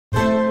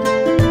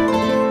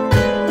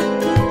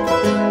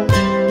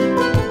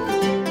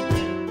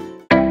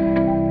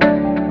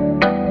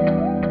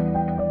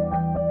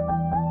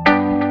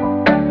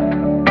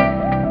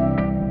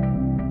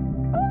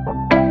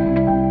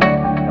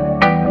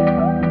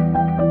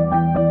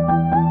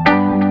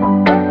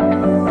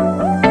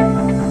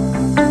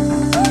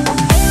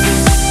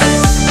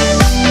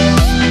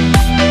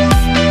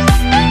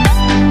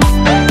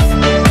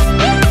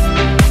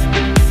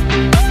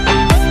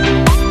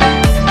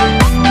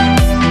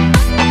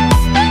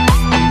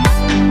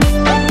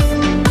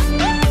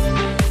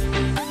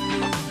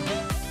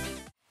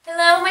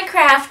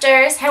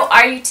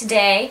are you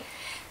today?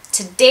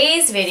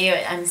 Today's video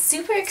I'm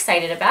super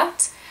excited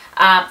about.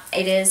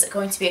 It is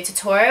going to be a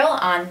tutorial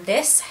on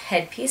this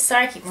headpiece.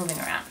 Sorry, I keep moving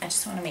around. I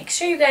just want to make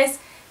sure you guys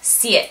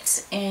see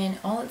it in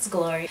all its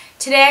glory.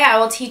 Today I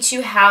will teach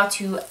you how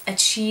to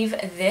achieve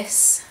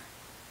this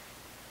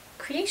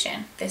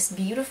creation, this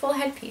beautiful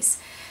headpiece.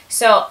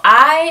 So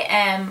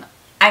I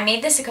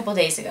made this a couple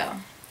days ago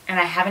and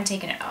I haven't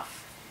taken it off.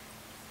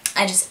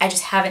 I just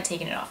haven't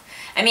taken it off.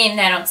 I mean,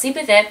 I don't sleep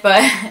with it,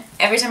 but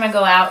every time I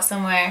go out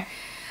somewhere,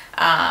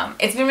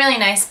 it's been really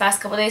nice the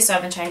past couple days, so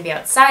I've been trying to be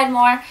outside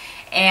more,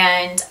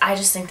 and I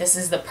just think this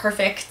is the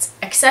perfect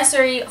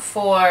accessory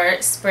for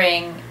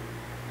spring.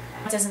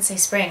 It doesn't say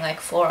spring, like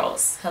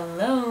florals.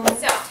 Hello.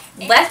 So,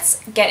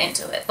 let's get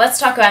into it. Let's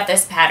talk about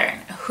this pattern.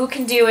 Who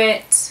can do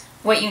it,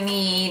 what you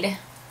need,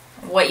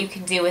 what you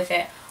can do with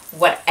it,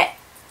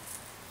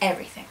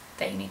 everything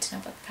that you need to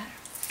know about the pattern.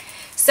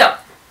 So,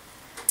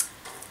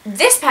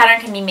 this pattern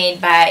can be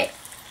made by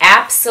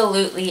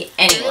absolutely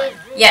anyone.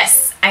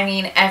 Yes, I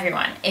mean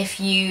everyone. If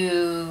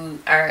you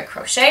are a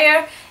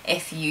crocheter,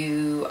 if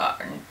you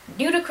are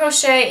new to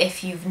crochet,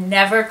 if you've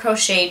never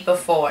crocheted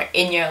before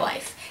in your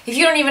life, if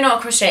you don't even know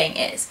what crocheting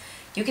is,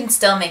 you can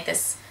still make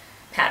this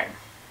pattern.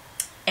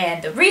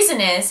 And the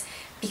reason is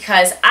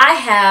because I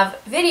have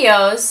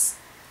videos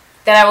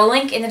that I will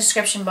link in the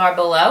description bar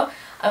below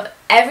of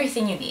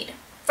everything you need.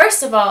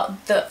 First of all,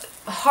 the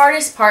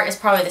hardest part is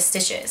probably the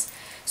stitches.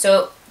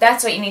 So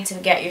that's what you need to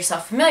get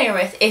yourself familiar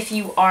with if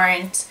you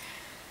aren't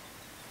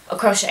a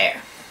crocheter.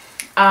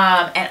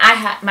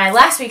 And my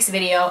last week's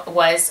video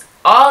was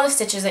all the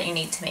stitches that you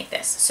need to make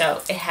this.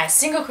 So it has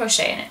single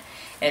crochet in it,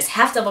 it has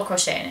half double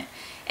crochet in it,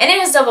 and it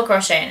has double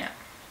crochet in it.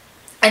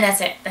 And that's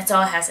it. That's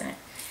all it has in it.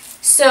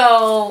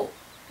 So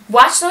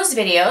watch those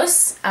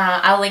videos.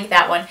 I'll link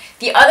that one.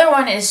 The other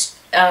one is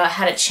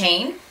how to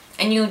chain,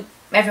 and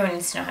everyone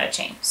needs to know how to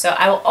chain. So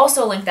I will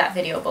also link that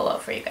video below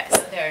for you guys.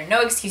 So there are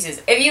no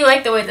excuses. If you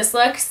like the way this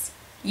looks,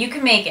 you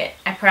can make it.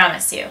 I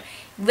promise you.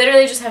 You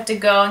literally just have to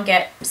go and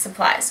get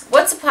supplies.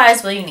 What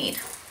supplies will you need?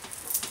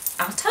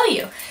 I'll tell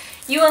you.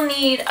 You will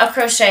need a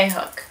crochet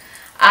hook.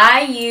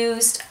 I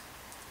used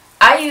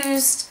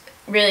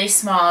really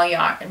small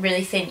yarn,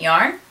 really thin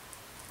yarn,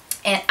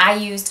 and I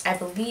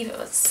believe it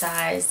was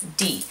size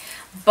D.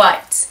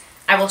 But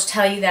I will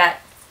tell you that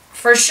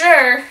for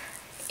sure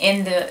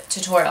in the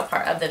tutorial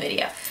part of the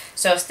video.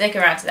 So stick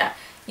around to that.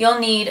 You'll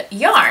need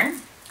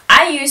yarn.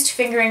 I used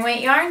fingering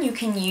weight yarn. You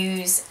can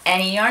use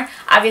any yarn.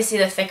 Obviously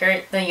the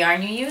thicker the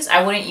yarn you use,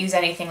 I wouldn't use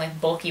anything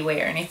like bulky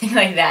weight or anything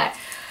like that.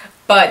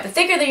 But the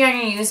thicker the yarn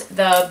you use,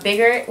 the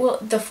bigger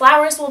the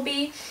flowers will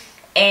be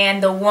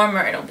and the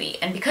warmer it'll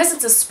be. And because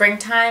it's a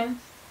springtime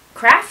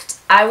craft,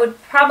 I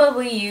would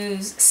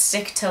probably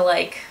stick to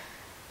like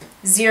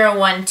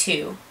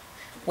 012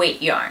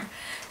 weight yarn.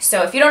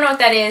 So if you don't know what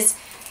that is,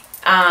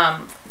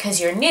 because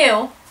you're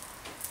new,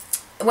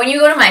 when you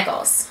go to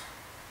Michael's,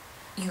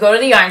 you go to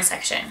the yarn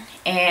section,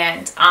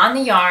 and on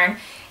the yarn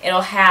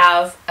it'll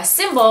have a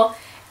symbol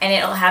and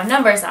it'll have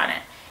numbers on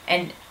it,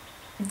 and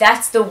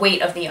that's the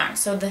weight of the yarn.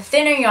 So the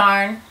thinner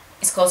yarn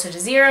is closer to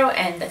 0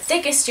 and the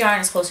thickest yarn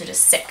is closer to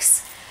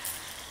 6.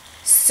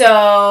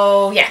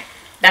 So yeah,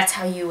 that's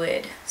how you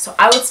would. So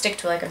I would stick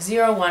to like a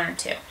 0, 1, or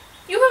 2.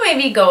 You could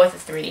maybe go with a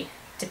 3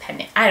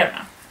 depending. I don't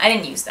know. I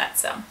didn't use that,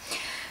 so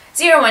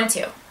 0, 1,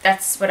 2.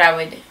 That's what I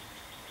would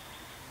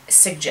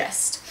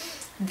suggest.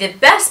 The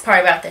best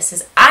part about this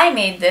is I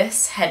made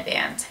this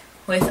headband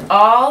with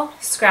all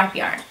scrap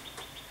yarn.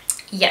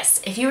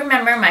 Yes, if you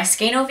remember my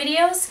Skano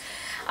videos,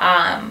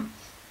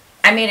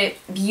 I made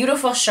a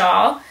beautiful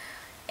shawl,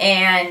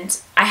 and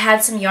I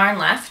had some yarn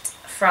left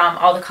from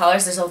all the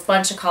colors. There's a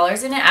bunch of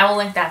colors in it. I will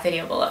link that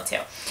video below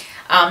too.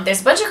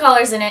 There's a bunch of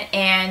colors in it,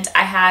 and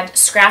I had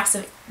scraps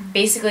of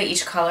basically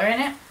each color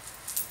in it.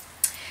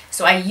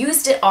 So I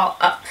used it all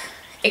up,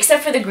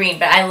 except for the green,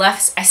 but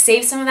I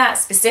saved some of that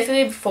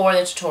specifically for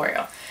the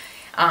tutorial,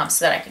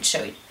 so that I could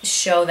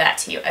show that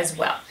to you as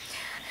well.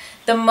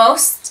 The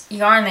most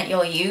yarn that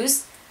you'll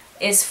use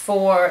is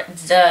for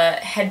the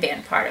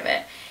headband part of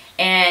it,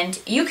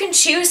 and you can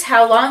choose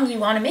how long you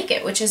want to make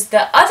it, which is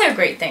the other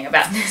great thing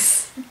about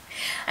this.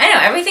 I know,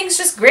 everything's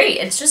just great.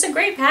 It's just a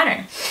great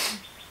pattern.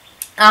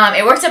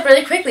 It worked up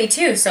really quickly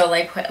too, so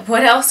like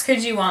what else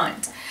could you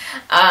want?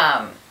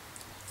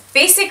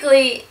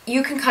 Basically,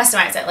 you can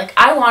customize it. Like,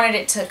 I wanted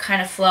it to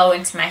kind of flow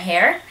into my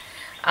hair.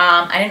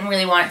 I didn't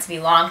really want it to be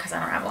long because I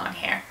don't have long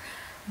hair.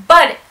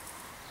 But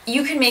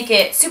you can make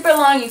it super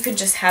long. You could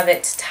just have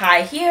it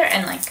tie here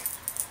and like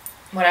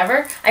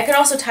whatever. I could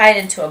also tie it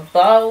into a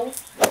bow.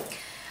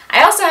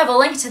 I also have a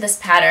link to this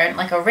pattern,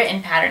 like a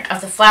written pattern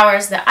of the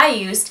flowers that I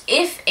used,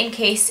 if in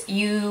case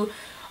you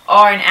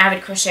are an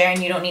avid crocheter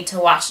and you don't need to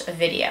watch a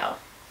video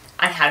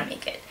on how to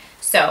make it.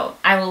 So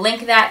I will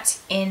link that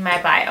in my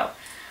bio.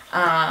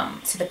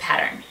 To the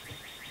pattern.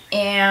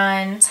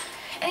 And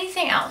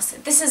anything else.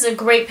 This is a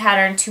great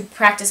pattern to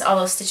practice all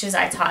those stitches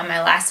I taught in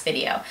my last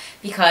video,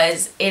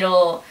 because it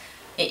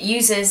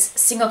uses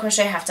single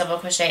crochet, half double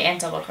crochet, and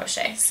double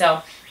crochet.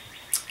 So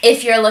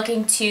if you're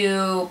looking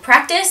to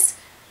practice,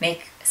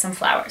 make some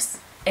flowers.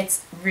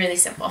 It's really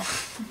simple.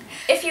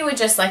 If you would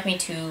just like me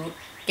to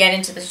get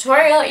into the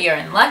tutorial, you're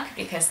in luck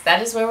because that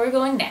is where we're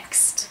going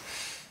next.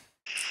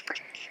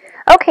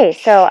 Okay,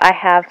 so I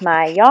have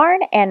my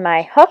yarn and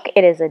my hook.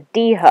 It is a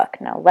D hook.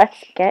 Now let's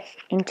get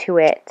into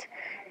it.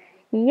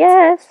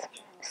 Yes.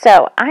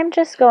 So I'm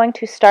just going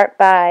to start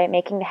by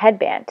making the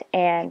headband,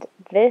 and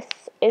this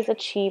is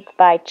achieved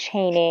by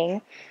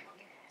chaining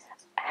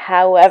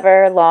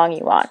however long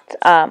you want.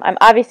 I'm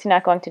obviously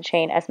not going to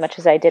chain as much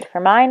as I did for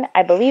mine.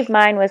 I believe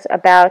mine was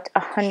about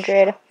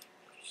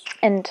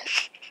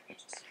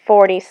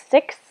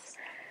 146.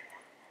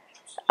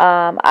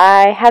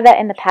 I have that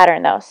in the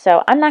pattern though,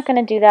 so I'm not going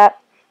to do that.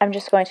 I'm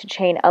just going to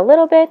chain a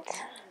little bit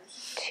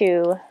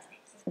to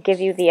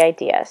give you the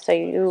idea. So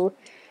you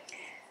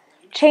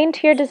chain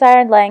to your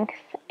desired length,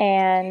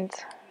 and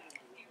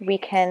we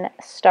can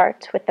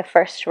start with the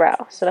first row.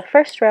 So the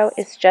first row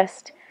is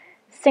just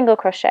single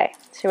crochet.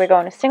 So we're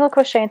going to single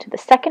crochet into the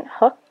second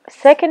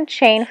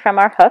chain from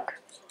our hook,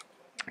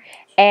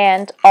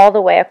 and all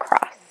the way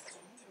across.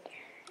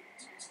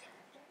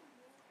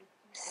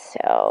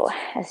 So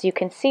as you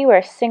can see,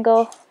 we're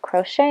single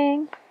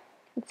crocheting.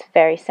 It's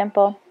very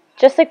simple,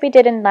 just like we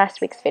did in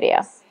last week's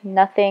video.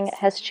 Nothing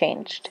has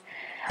changed.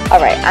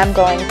 Alright, I'm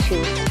going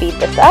to speed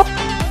this up.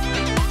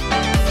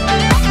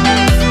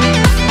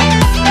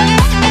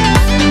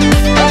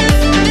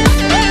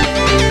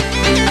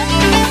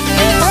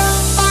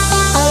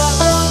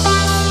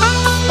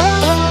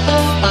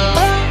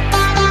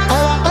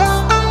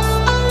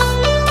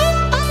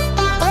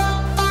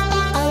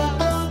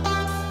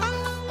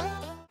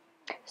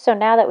 So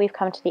now that we've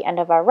come to the end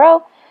of our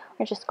row,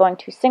 we're just going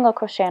to single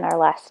crochet in our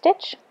last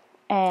stitch,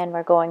 and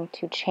we're going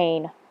to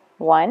chain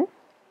 1.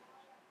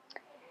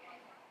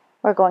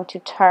 We're going to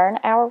turn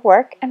our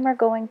work, and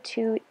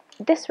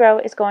this row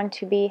is going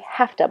to be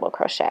half double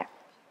crochet.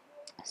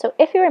 So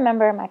if you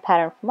remember my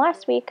pattern from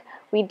last week,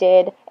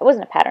 it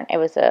wasn't a pattern, it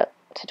was a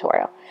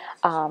tutorial.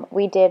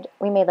 We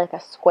made like a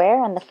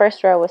square, and the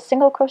first row was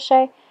single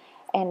crochet,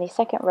 and the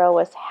second row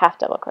was half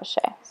double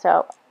crochet.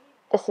 So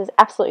this is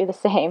absolutely the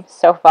same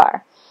so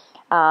far.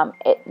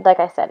 Like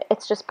I said,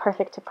 it's just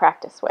perfect to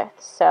practice with.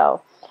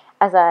 So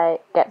as I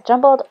get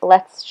jumbled,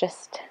 let's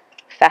just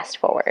fast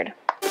forward.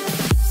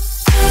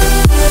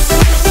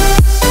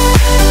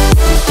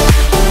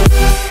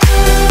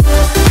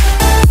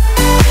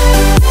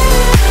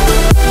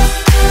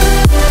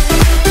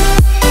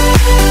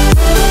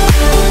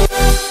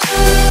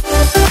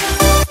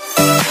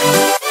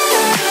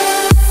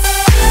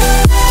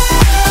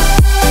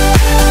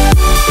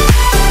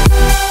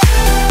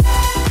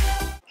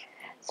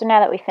 So now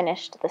that we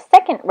finished the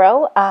second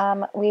row,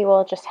 we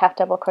will just half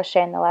double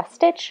crochet in the last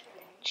stitch,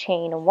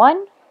 chain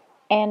 1,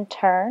 and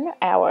turn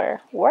our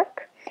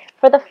work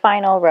for the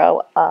final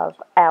row of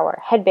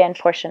our headband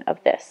portion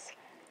of this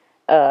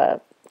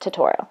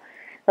tutorial.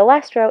 The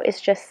last row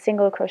is just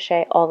single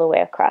crochet all the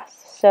way across.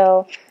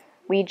 So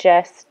we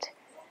just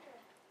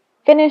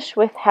finish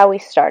with how we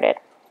started,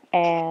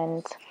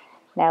 and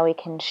now we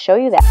can show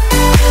you that.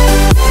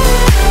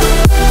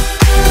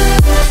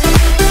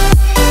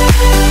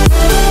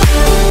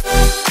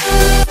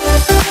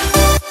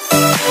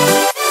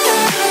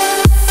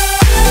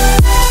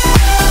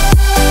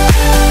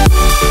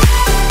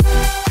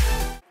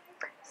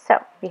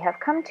 So we have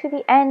come to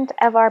the end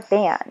of our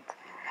band.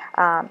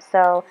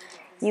 So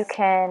you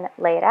can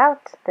lay it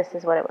out. This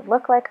is what it would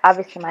look like.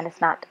 Obviously mine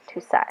is not to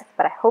size,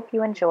 but I hope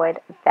you enjoyed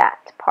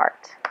that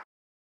part.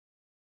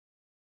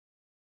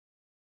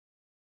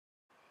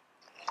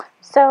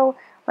 So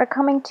we're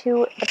coming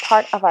to the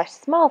part of our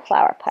small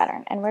flower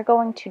pattern, and we're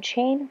going to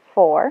chain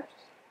 4,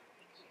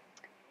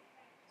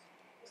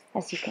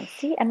 as you can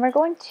see, and we're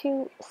going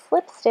to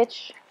slip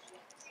stitch,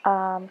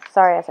 as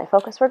I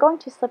focus, we're going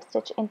to slip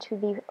stitch into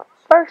the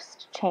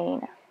first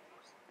chain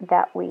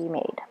that we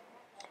made.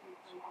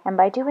 And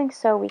by doing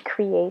so, we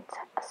create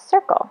a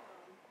circle.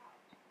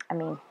 I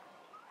mean,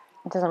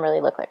 it doesn't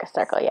really look like a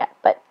circle yet,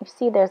 but you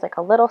see there's like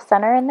a little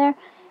center in there,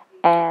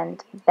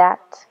 and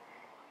that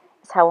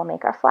is how we'll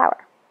make our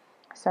flower.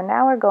 So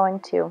now we're going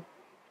to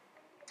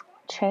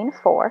chain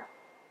 4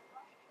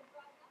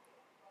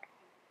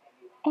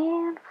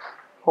 and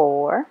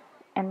 4,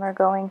 and we're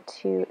going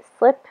to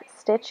slip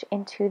stitch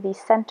into the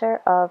center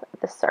of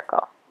the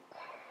circle.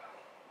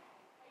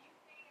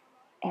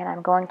 And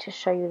I'm going to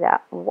show you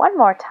that one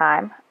more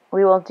time.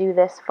 We will do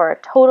this for a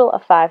total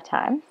of 5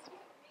 times.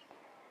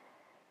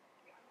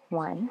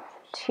 1,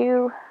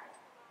 2,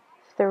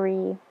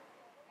 3,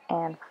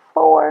 and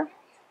 4.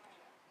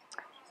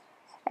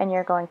 And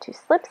you're going to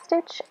slip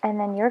stitch, and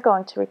then you're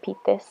going to repeat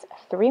this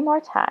 3 more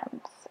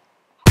times.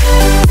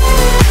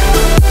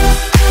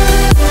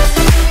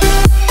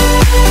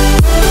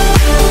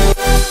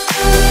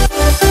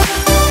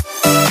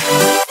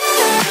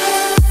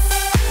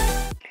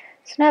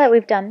 So now that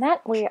we've done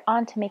that, we're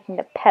on to making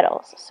the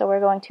petals. So we're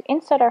going to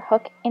insert our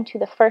hook into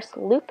the first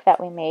loop that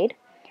we made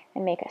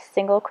and make a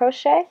single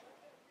crochet,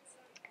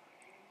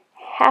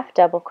 half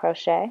double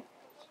crochet,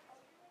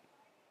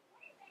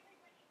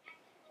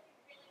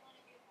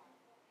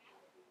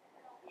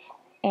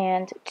 and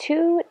and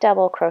 2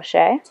 double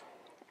crochet,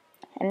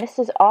 and this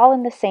is all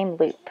in the same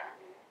loop.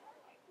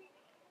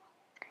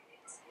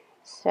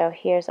 So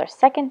here's our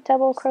second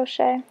double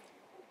crochet,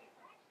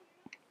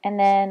 and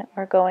then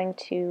we're going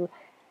to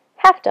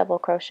half double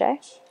crochet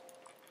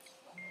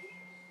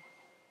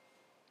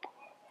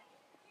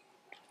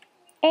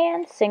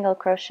and single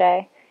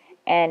crochet,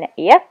 and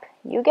yep,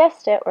 you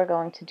guessed it, we're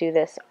going to do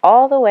this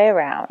all the way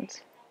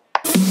around.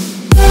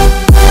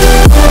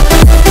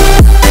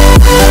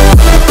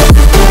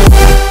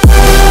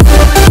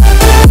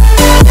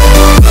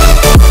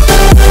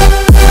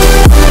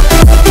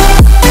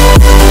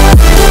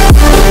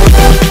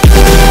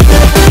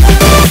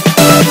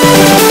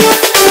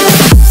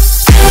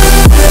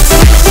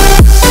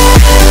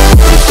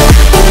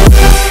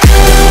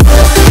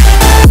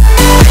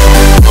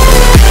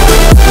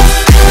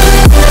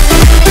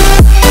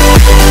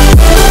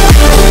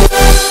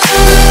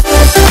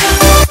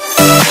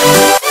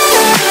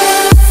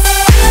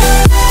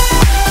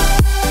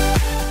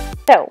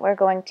 So we're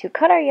going to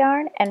cut our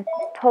yarn and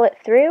pull it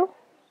through,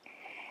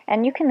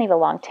 and you can leave a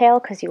long tail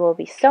because you will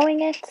be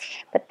sewing it,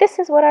 but this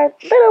is what our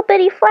little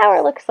bitty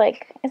flower looks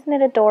like. Isn't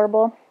it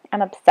adorable?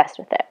 I'm obsessed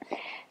with it.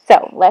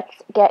 So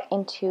let's get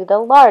into the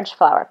large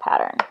flower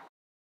pattern.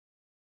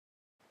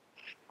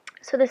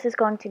 So this is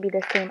going to be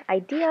the same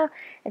idea,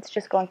 it's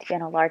just going to be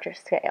on a larger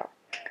scale.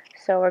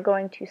 So we're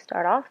going to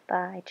start off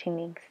by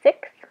chaining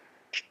 6.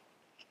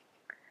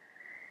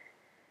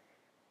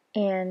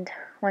 And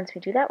once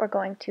we do that, we're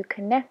going to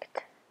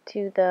connect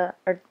to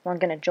we're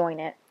going to join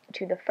it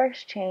to the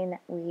first chain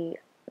that we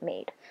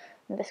made.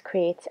 And this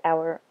creates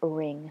our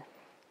ring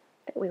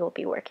that we will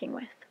be working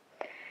with.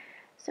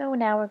 So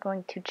now we're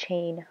going to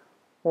chain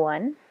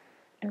 1,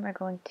 and we're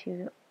going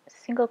to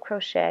single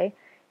crochet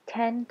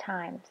 10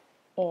 times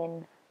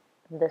in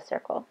the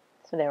circle.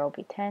 So there will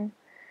be 10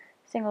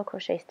 single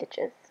crochet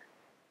stitches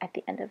at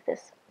the end of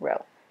this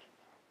row.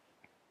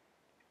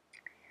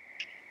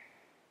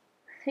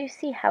 So you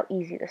see how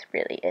easy this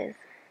really is.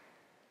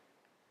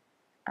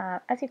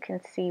 As you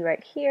can see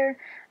right here,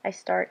 I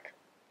start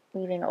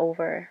weaving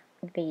over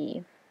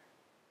the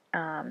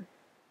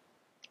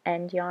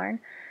end yarn,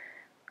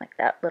 like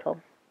that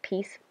little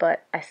piece,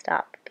 but I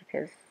stop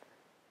because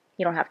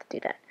you don't have to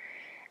do that.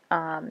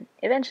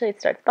 Eventually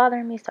it starts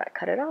bothering me, so I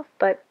cut it off,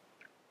 but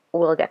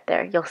we'll get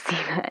there. You'll see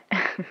that.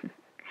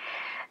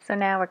 So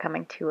now we're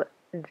coming to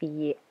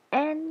the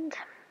end,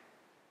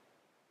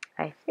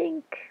 I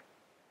think.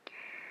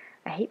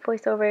 I hate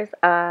voiceovers.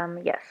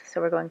 Yes,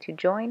 so we're going to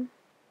join,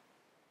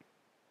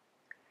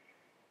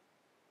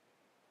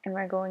 and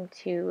we're going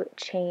to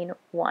chain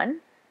 1,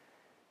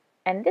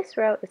 and this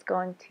row is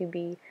going to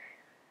be,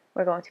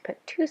 we're going to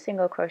put 2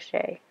 single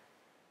crochet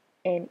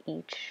in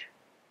each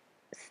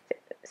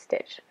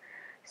stitch.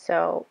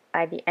 So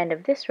by the end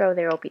of this row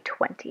there will be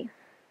 20,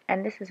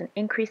 and this is an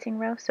increasing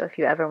row, so if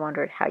you ever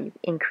wondered how you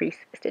increase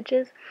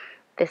stitches,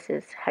 this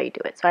is how you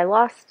do it. So I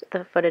lost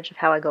the footage of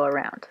how I go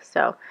around,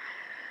 so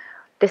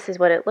this is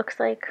what it looks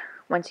like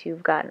once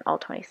you've gotten all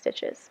 20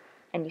 stitches.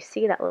 And you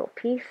see that little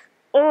piece?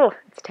 Oh,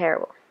 it's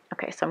terrible.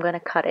 Okay, so I'm going to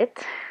cut it,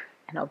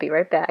 and I'll be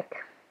right back.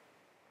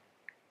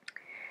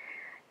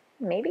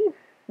 Maybe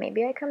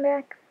I come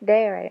back.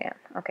 There I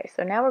am. Okay,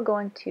 so now we're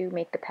going to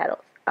make the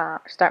petals.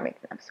 Start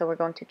making them. So we're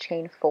going to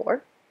chain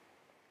 4.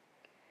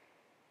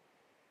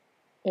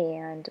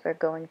 And we're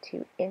going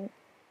to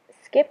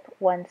skip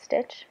 1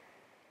 stitch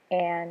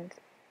and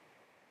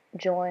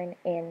join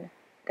in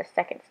the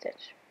second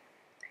stitch.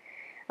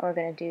 And we're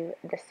going to do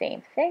the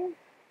same thing.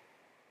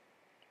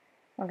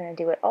 We're going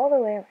to do it all the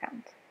way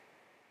around.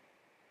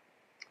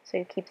 So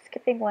you keep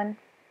skipping 1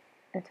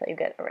 until you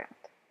get around.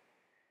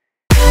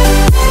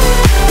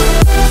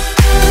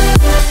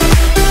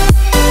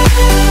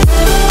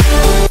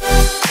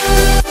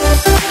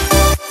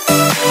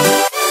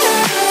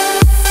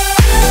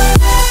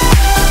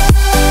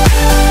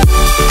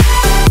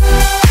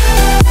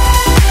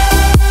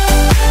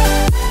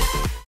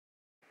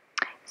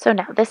 So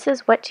now this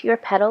is what your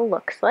petal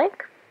looks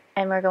like,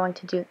 and we're going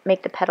to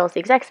make the petals the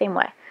exact same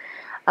way.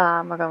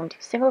 We're going to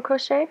single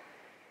crochet,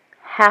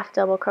 half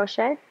double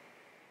crochet,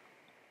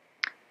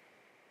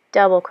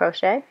 double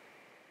crochet,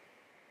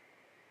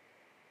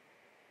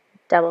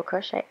 double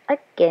crochet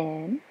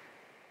again,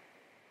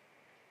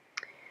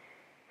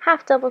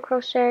 half double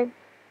crochet,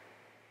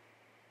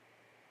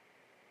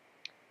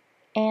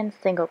 and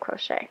single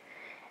crochet.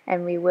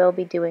 And we will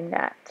be doing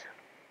that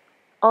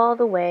all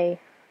the way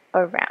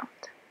around.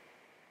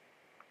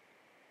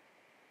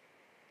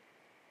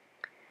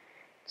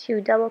 2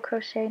 double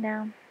crochet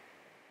now,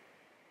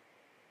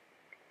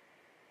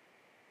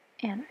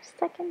 and our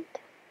second,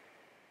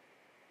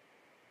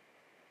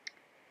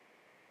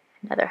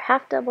 another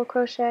half double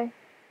crochet,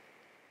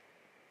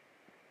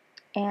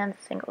 and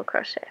single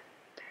crochet.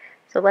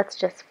 So let's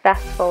just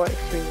fast forward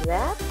through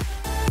that.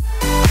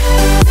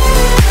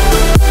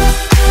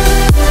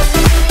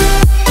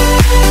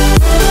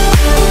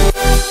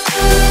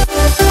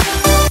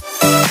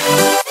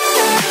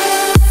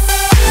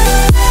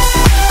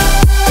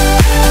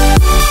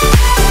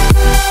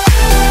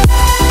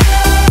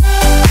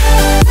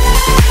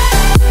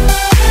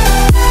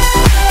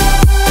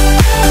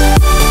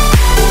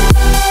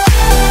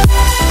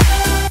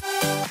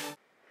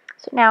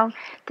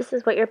 this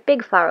is what your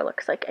big flower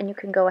looks like, and you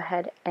can go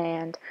ahead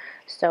and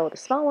sew the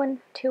small one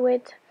to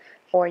it,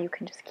 or you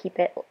can just keep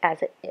it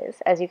as it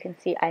is. As you can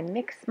see, I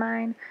mixed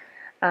mine,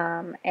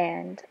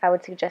 and I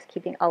would suggest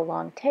keeping a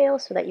long tail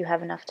so that you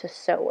have enough to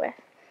sew with.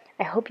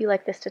 I hope you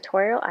like this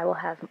tutorial. I will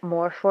have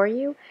more for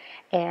you,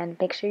 and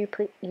make sure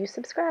you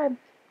subscribe.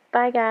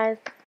 Bye guys.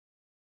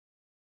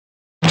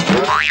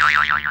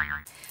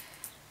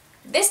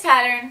 This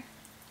pattern,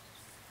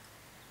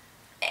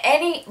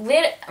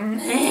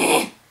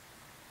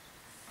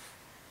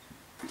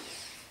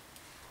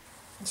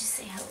 just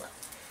say hello.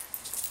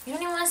 You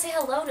don't even want to say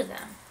hello to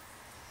them.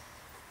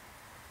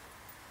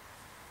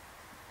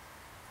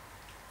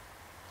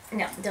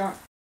 No, don't.